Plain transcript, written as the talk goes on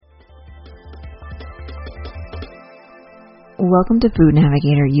Welcome to Food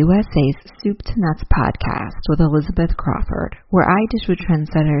Navigator USA's Soup to Nuts podcast with Elizabeth Crawford, where I dish with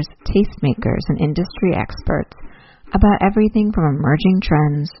trendsetters, tastemakers, and industry experts about everything from emerging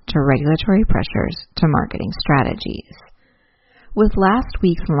trends to regulatory pressures to marketing strategies. With last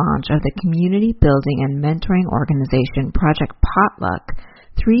week's launch of the community building and mentoring organization Project Potluck,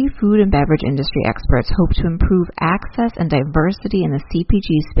 3 food and beverage industry experts hope to improve access and diversity in the CPG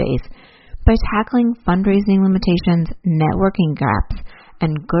space by tackling fundraising limitations, networking gaps,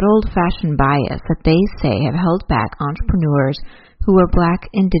 and good old-fashioned bias that they say have held back entrepreneurs who are Black,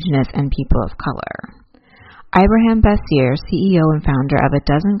 Indigenous, and people of color. Ibrahim Bashir, CEO and founder of A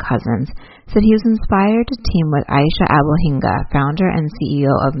Dozen Cousins, said he was inspired to team with Aisha Abuhinga, founder and CEO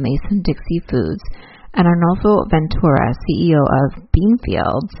of Mason-Dixie Foods, and Arnulfo Ventura, CEO of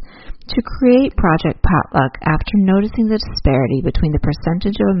Beanfields, to create Project Potluck after noticing the disparity between the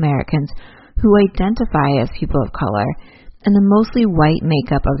percentage of Americans who identify as people of color and the mostly white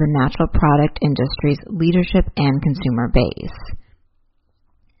makeup of the natural product industry's leadership and consumer base.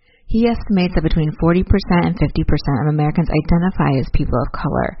 He estimates that between 40% and 50% of Americans identify as people of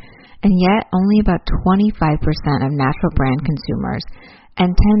color, and yet only about 25% of natural brand consumers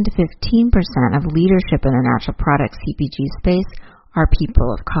and 10 to 15% of leadership in the natural product CPG space are people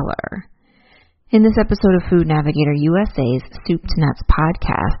of color. In this episode of Food Navigator USA's Soup to Nuts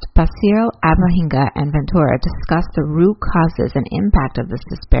podcast, Bashir, Abuhinga, and Ventura discuss the root causes and impact of this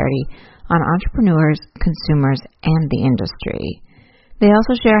disparity on entrepreneurs, consumers, and the industry. They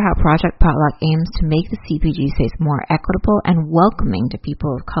also share how Project Potluck aims to make the CPG space more equitable and welcoming to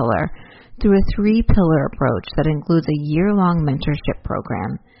people of color through a 3-pillar approach that includes a year-long mentorship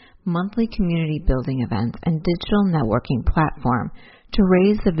program, monthly community building events, and digital networking platform to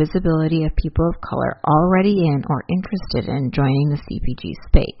raise the visibility of people of color already in or interested in joining the CPG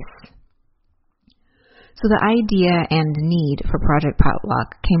space. So the idea and need for Project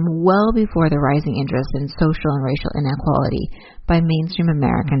Potluck came well before the rising interest in social and racial inequality by mainstream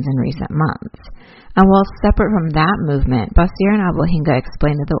Americans in recent months. And while separate from that movement, Bashir and Abuhinga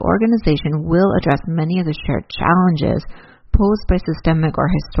explained that the organization will address many of the shared challenges posed by systemic or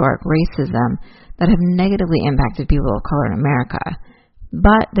historic racism that have negatively impacted people of color in America.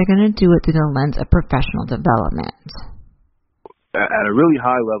 But they're going to do it through the lens of professional development. At a really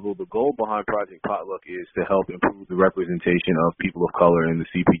high level, the goal behind Project Potluck is to help improve the representation of people of color in the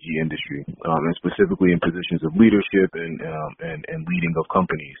CPG industry, and specifically in positions of leadership and leading of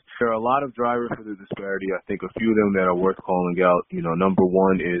companies. There are a lot of drivers for the disparity. I think a few of them that are worth calling out. Number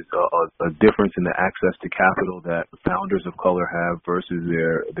one is a difference in the access to capital that founders of color have versus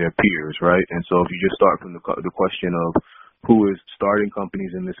their peers, right? And so if you just start from the question of who is starting companies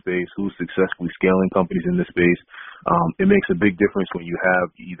in this space, who's successfully scaling companies in this space, it makes a big difference when you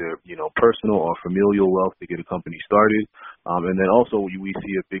have either, personal or familial wealth to get a company started. And then also we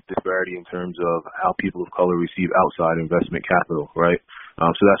see a big disparity in terms of how people of color receive outside investment capital, right?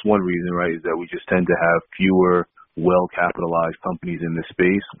 So that's one reason, right, is that we just tend to have fewer well-capitalized companies in this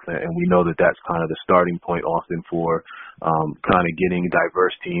space. And we know that that's kind of the starting point often for kind of getting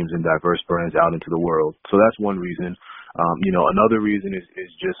diverse teams and diverse brands out into the world. So that's one reason. Another reason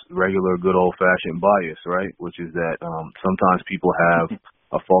is just regular good old-fashioned bias, right, which is that sometimes people have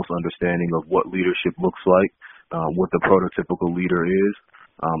a false understanding of what leadership looks like, what the prototypical leader is.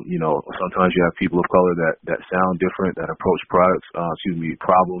 Sometimes you have people of color that sound different, that approach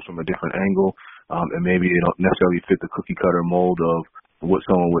problems from a different angle, and maybe they don't necessarily fit the cookie-cutter mold of what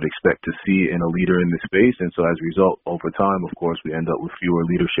someone would expect to see in a leader in this space. And so as a result, over time, of course, we end up with fewer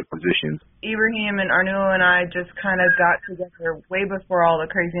leadership positions. Ibrahim and Arnul and I just kind of got together way before all the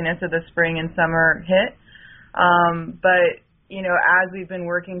craziness of the spring and summer hit. But, as we've been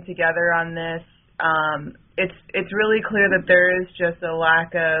working together on this, it's really clear that there is just a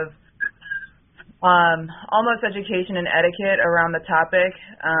lack of almost education and etiquette around the topic.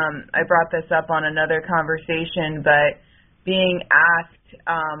 I brought this up on another conversation, but being asked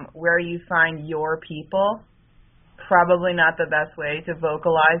where you find your people, probably not the best way to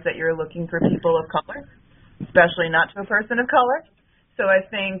vocalize that you're looking for people of color, especially not to a person of color. So I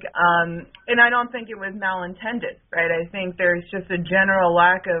think, and I don't think it was malintended, right? I think there's just a general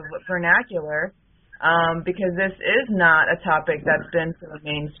lack of vernacular because this is not a topic that's been for the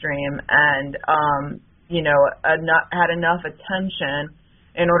mainstream and, had enough attention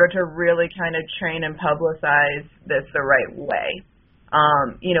in order to really kind of train and publicize this the right way.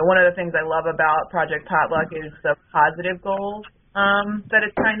 One of the things I love about Project Potluck is the positive goals that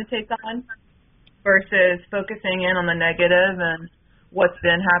it's trying to take on versus focusing in on the negative and what's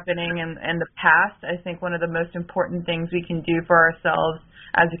been happening in the past. I think one of the most important things we can do for ourselves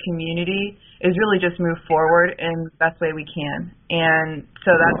as a community is really just move forward in the best way we can. And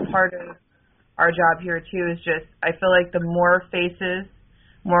so that's part of our job here too, is just, I feel like the more faces,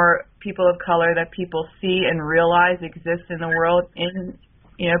 more people of color that people see and realize exist in the world in,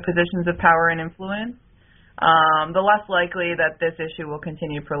 positions of power and influence, the less likely that this issue will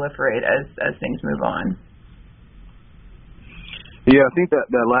continue to proliferate as things move on. Yeah, I think that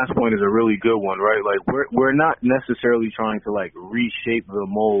last point is a really good one, right? Like, we're not necessarily trying to, like, reshape the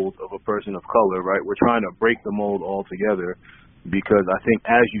mold of a person of color, right? We're trying to break the mold altogether, because I think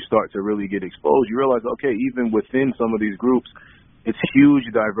as you start to really get exposed, you realize, okay, even within some of these groups, it's huge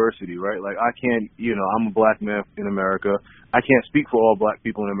diversity, right? Like, I can't, I'm a black man in America. I can't speak for all black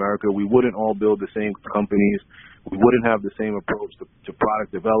people in America. We wouldn't all build the same companies. We wouldn't have the same approach to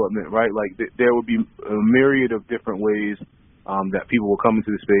product development, right? Like, there would be a myriad of different ways that people will come into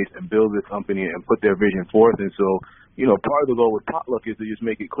the space and build this company and put their vision forth. And so, part of the goal with Potluck is to just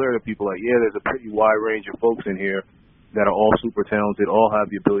make it clear to people, like, yeah, there's a pretty wide range of folks in here that are all super talented, all have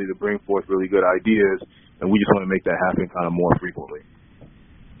the ability to bring forth really good ideas, and we just want to make that happen kind of more frequently.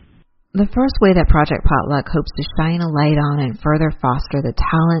 The first way that Project Potluck hopes to shine a light on and further foster the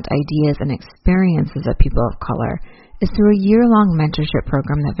talent, ideas, and experiences of people of color is through a year-long mentorship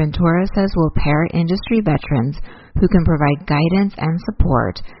program that Ventura says will pair industry veterans who can provide guidance and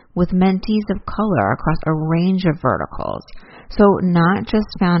support with mentees of color across a range of verticals. So not just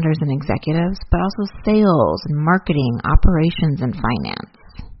founders and executives, but also sales, marketing, operations, and finance.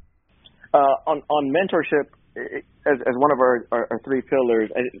 On mentorship, as one of our three pillars,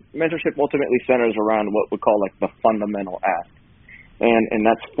 mentorship ultimately centers around what we call like the fundamental ask. And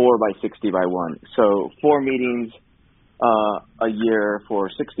that's 4 by 60 by 1. So 4 meetings a year for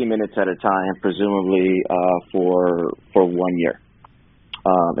 60 minutes at a time, presumably for 1 year.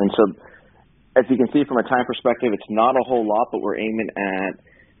 And so, as you can see from a time perspective, it's not a whole lot, but we're aiming at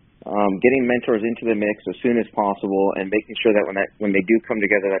getting mentors into the mix as soon as possible and making sure that when they do come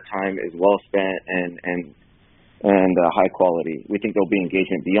together, that time is well spent and high quality. We think there'll be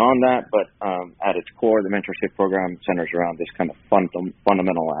engagement beyond that, but at its core, the mentorship program centers around this kind of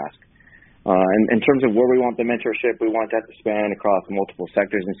fundamental ask. And in terms of where we want the mentorship, we want that to span across multiple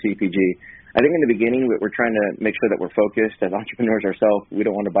sectors in CPG. I think in the beginning, we're trying to make sure that we're focused. As entrepreneurs ourselves, we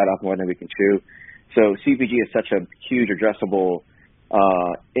don't want to bite off more than we can chew. So CPG is such a huge addressable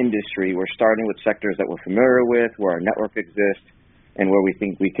industry. We're starting with sectors that we're familiar with, where our network exists, and where we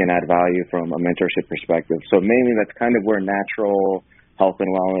think we can add value from a mentorship perspective. So mainly that's kind of where natural health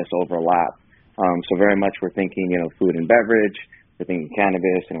and wellness overlap. So very much we're thinking, food and beverage, we're thinking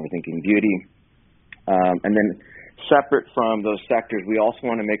cannabis, and we're thinking beauty. And then separate from those sectors, we also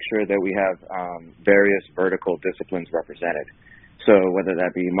want to make sure that we have various vertical disciplines represented. So whether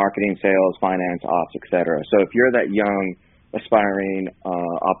that be marketing, sales, finance, ops, et cetera. So if you're that young, aspiring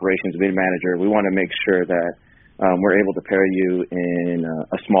operations mid-manager, we want to make sure that we're able to pair you in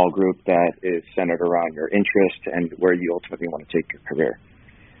a small group that is centered around your interest and where you ultimately want to take your career.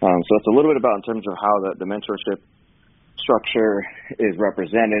 So it's a little bit about in terms of how the mentorship structure is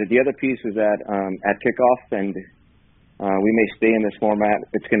represented. The other piece is that at kickoff, and we may stay in this format,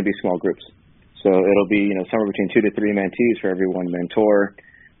 it's going to be small groups. So it'll be somewhere between 2 to 3 mentees for every one mentor.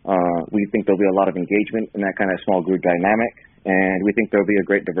 We think there'll be a lot of engagement in that kind of small group dynamic, and we think there'll be a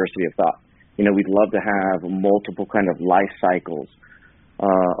great diversity of thought. We'd love to have multiple kind of life cycles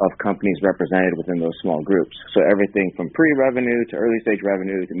of companies represented within those small groups. So everything from pre-revenue to early stage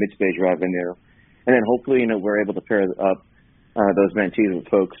revenue to mid-stage revenue. And then hopefully, we're able to pair up those mentees with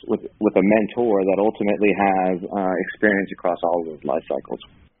folks with a mentor that ultimately has experience across all of those life cycles.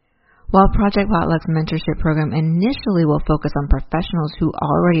 While Project Potluck's mentorship program initially will focus on professionals who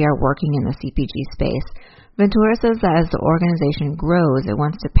already are working in the CPG space, Ventura says that as the organization grows, it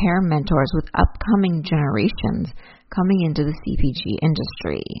wants to pair mentors with upcoming generations coming into the CPG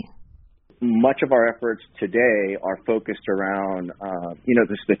industry. Much of our efforts today are focused around,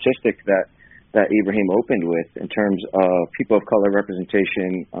 the statistic that Ibrahim opened with in terms of people of color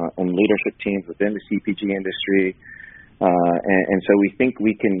representation on leadership teams within the CPG industry. And so we think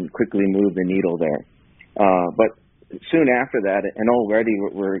we can quickly move the needle there. But soon after that, and already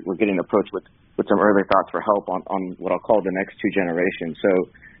we're getting approached with some early thoughts for help on what I'll call the next 2 generations. So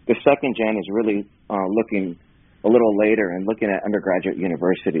the second gen is really looking a little later and looking at undergraduate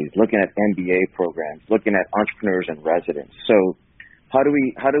universities, looking at MBA programs, looking at entrepreneurs and residents. So how do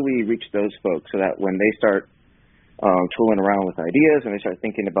we reach those folks so that when they start tooling around with ideas and they start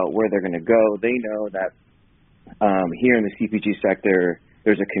thinking about where they're going to go, they know that here in the CPG sector,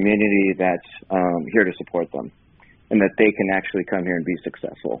 there's a community that's here to support them. and that they can actually come here and be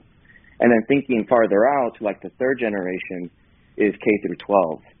successful. And then thinking farther out, like the third generation is K through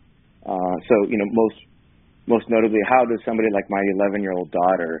 12. So, most notably, how does somebody like my 11-year-old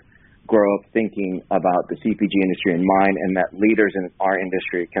daughter grow up thinking about the CPG industry in mind, and that leaders in our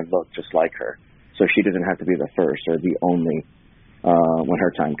industry can look just like her, so she doesn't have to be the first or the only when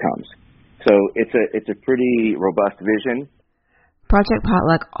her time comes. So it's a pretty robust vision. Project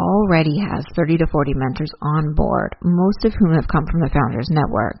Potluck already has 30 to 40 mentors on board, most of whom have come from the Founders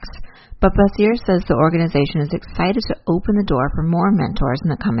Networks. But Basir says the organization is excited to open the door for more mentors in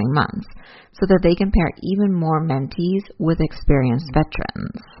the coming months so that they can pair even more mentees with experienced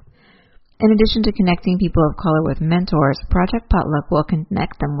veterans. In addition to connecting people of color with mentors, Project Potluck will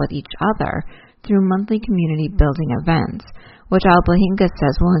connect them with each other through monthly community building events, which Albahinga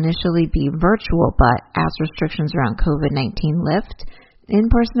says will initially be virtual, but as restrictions around COVID-19 lift,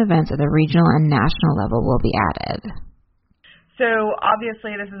 in-person events at the regional and national level will be added. So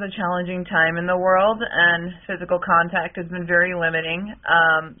obviously this is a challenging time in the world, and physical contact has been very limiting.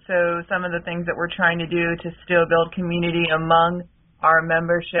 So some of the things that we're trying to do to still build community among our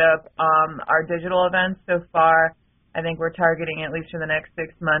membership, our digital events so far, I think we're targeting, at least for the next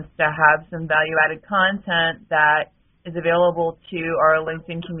 6 months, to have some value-added content that is available to our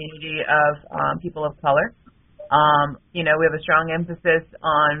LinkedIn community of people of color. We have a strong emphasis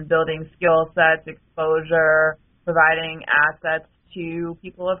on building skill sets, exposure, providing assets to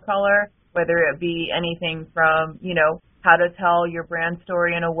people of color, whether it be anything from, how to tell your brand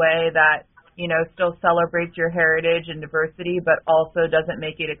story in a way that, still celebrates your heritage and diversity, but also doesn't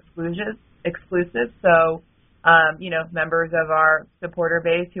make it exclusive. So, members of our supporter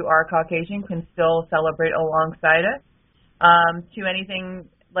base who are Caucasian can still celebrate alongside us. To anything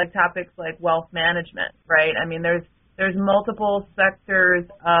like topics like wealth management, right? I mean, there's multiple sectors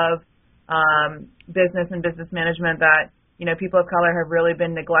of business and business management that, people of color have really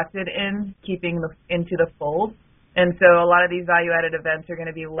been neglected in keeping into the fold. And so a lot of these value-added events are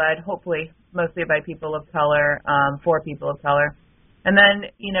going to be led, hopefully, mostly by people of color, for people of color. And then,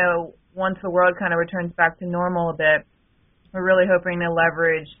 once the world kind of returns back to normal a bit, we're really hoping to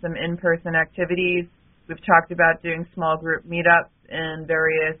leverage some in-person activities. We've talked about doing small group meetups in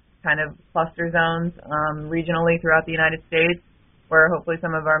various kind of cluster zones regionally throughout the United States, where hopefully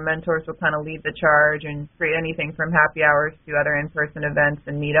some of our mentors will kind of lead the charge and create anything from happy hours to other in-person events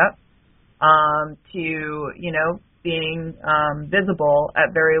and meetups to, being visible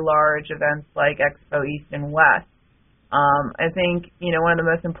at very large events like Expo East and West. I think, one of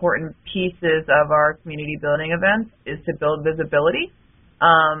the most important pieces of our community building events is to build visibility.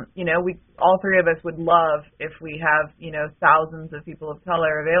 We all three of us would love if we have, thousands of people of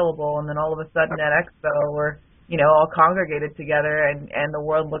color available, and then all of a sudden at Expo we're, all congregated together and the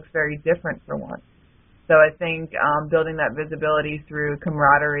world looks very different for once. So I think building that visibility through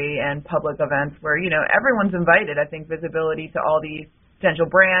camaraderie and public events where, everyone's invited. I think visibility to all these potential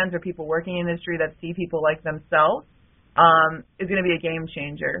brands or people working in the industry that see people like themselves is going to be a game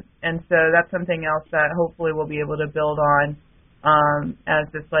changer. And so that's something else that hopefully we'll be able to build on as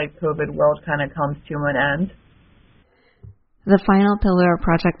this COVID world kind of comes to an end. The final pillar of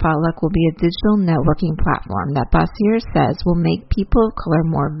Project Potluck will be a digital networking platform that Basir says will make people of color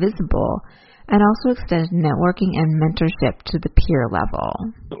more visible and also extend networking and mentorship to the peer level.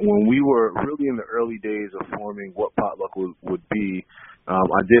 When we were really in the early days of forming what Potluck would be,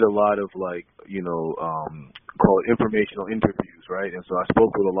 I did a lot of call it informational interviews, right? And so I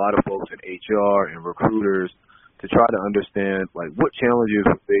spoke with a lot of folks in HR and recruiters to try to understand what challenges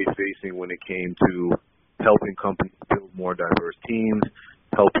were they facing when it came to helping companies build more diverse teams,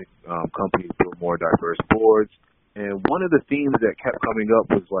 helping companies build more diverse boards. And one of the themes that kept coming up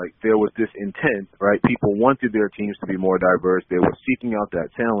was there was this intent, right? People wanted their teams to be more diverse. They were seeking out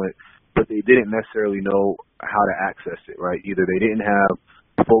that talent, but they didn't necessarily know how to access it, right? Either they didn't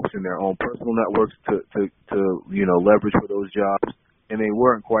have folks in their own personal networks to leverage for those jobs, and they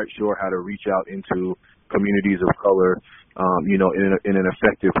weren't quite sure how to reach out into communities of color, in an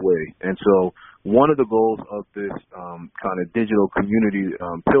effective way. And so one of the goals of this kind of digital community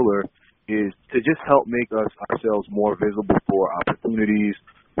pillar is to just help make us ourselves more visible for opportunities,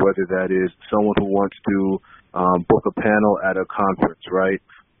 whether that is someone who wants to book a panel at a conference, right?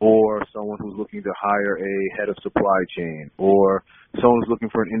 Or someone who's looking to hire a head of supply chain, or someone who's looking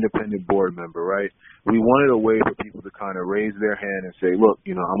for an independent board member, right? We wanted a way for people to kind of raise their hand and say, look,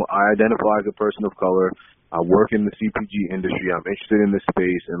 I identify as a person of color. I work in the CPG industry. I'm interested in this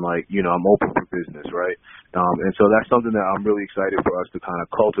space, and I'm open for business, right? And so that's something that I'm really excited for us to kind of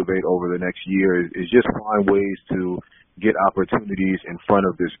cultivate over the next year is just find ways to get opportunities in front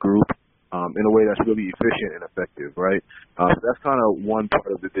of this group in a way that's really efficient and effective, right? So that's kind of one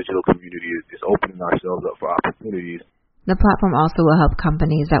part of the digital community is opening ourselves up for opportunities. The platform also will help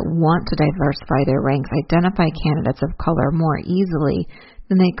companies that want to diversify their ranks identify candidates of color more easily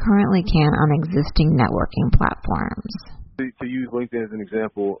than they currently can on existing networking platforms. To use LinkedIn as an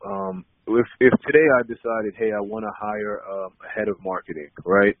example, if today I decided, hey, I want to hire a head of marketing,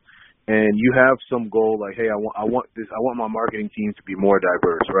 right? And you have some goal like, hey, I want my marketing team to be more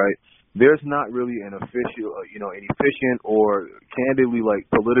diverse, right? There's not really an official, an efficient or candidly, like,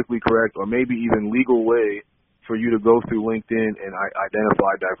 politically correct or maybe even legal way for you to go through LinkedIn and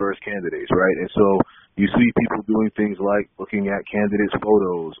identify diverse candidates, right? And so you see people doing things like looking at candidates'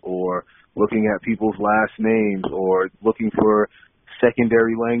 photos or looking at people's last names or looking for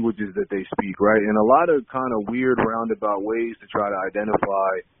secondary languages that they speak, right? And a lot of kind of weird roundabout ways to try to identify,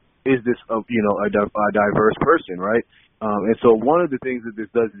 is this a diverse person, right? And so one of the things that this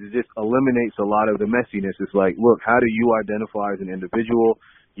does is it just eliminates a lot of the messiness. It's like, look, how do you identify as an individual?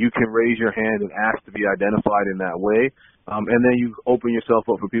 You can raise your hand and ask to be identified in that way. And then you open yourself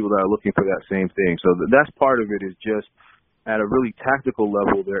up for people that are looking for that same thing. So that's part of it, is just at a really tactical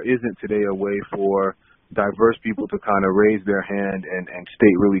level, there isn't today a way for diverse people to kind of raise their hand and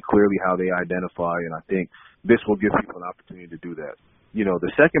state really clearly how they identify. And I think this will give people an opportunity to do that.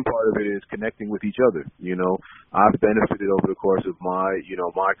 The second part of it is connecting with each other. I've benefited over the course of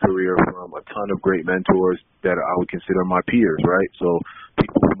my career from a ton of great mentors that I would consider my peers, right? So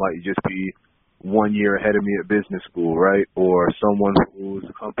people who might just be 1 year ahead of me at business school, right? Or someone who's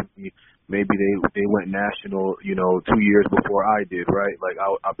a company, maybe they went national, 2 years before I did, right? Like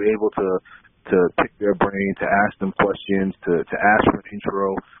I'll be able to pick their brain, to ask them questions, to ask for an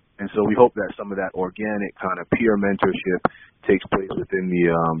intro. And so we hope that some of that organic kind of peer mentorship takes place within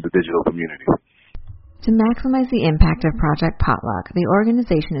the digital community. To maximize the impact of Project Potluck, the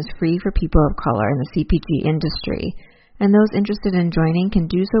organization is free for people of color in the CPG industry, and those interested in joining can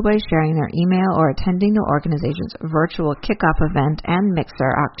do so by sharing their email or attending the organization's virtual kickoff event and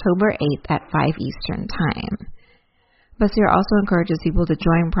mixer October 8th at 5 Eastern Time. Basir also encourages people to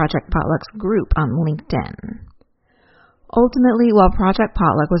join Project Potluck's group on LinkedIn. Ultimately, while Project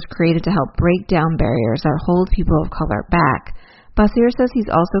Potluck was created to help break down barriers that hold people of color back, Basir says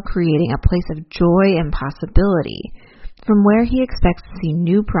he's also creating a place of joy and possibility, from where he expects to see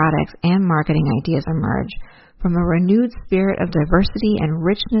new products and marketing ideas emerge from a renewed spirit of diversity and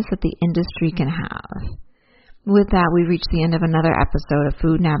richness that the industry can have. With that, we reach the end of another episode of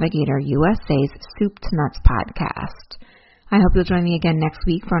Food Navigator USA's Soup to Nuts podcast. I hope you'll join me again next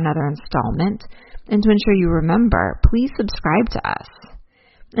week for another installment. And to ensure you remember, please subscribe to us.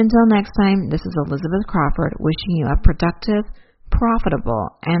 Until next time, this is Elizabeth Crawford wishing you a productive, profitable,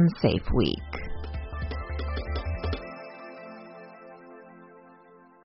 and safe week.